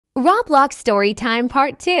Roblox Storytime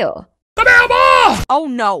Part 2. Oh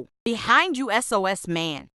no! Behind you, SOS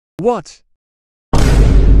man. What?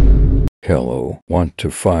 Hello, want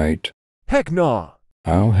to fight? Heck nah.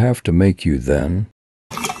 I'll have to make you then.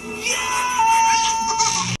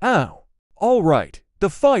 Ow. All right,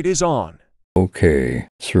 the fight is on. Okay,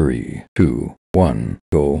 3, 2, 1,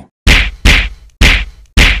 go.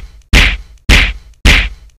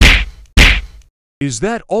 Is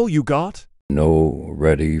that all you got? No,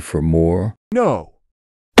 ready for more? No.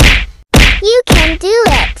 You can do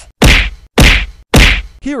it!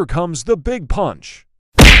 Here comes the big punch.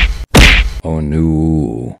 Oh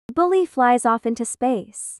no. Bully flies off into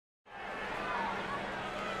space.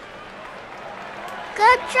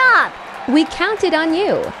 Good job! We counted on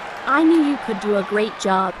you. I knew you could do a great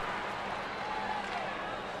job.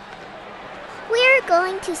 We're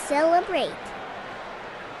going to celebrate.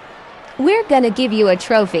 We're gonna give you a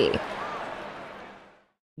trophy.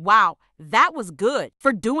 Wow, that was good.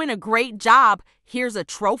 For doing a great job, here's a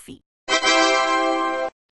trophy.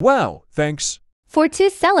 Wow, thanks. To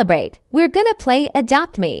celebrate, we're gonna play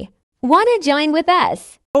Adopt Me. Wanna join with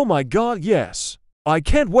us? Oh my god, yes. I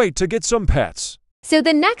can't wait to get some pets. So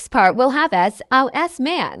the next part will have SOS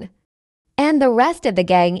Man and the rest of the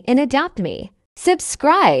gang in Adopt Me.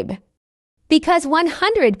 Subscribe! Because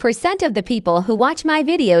 100% of the people who watch my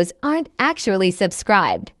videos aren't actually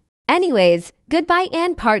subscribed. Anyways, goodbye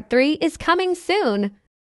and part 3 is coming soon.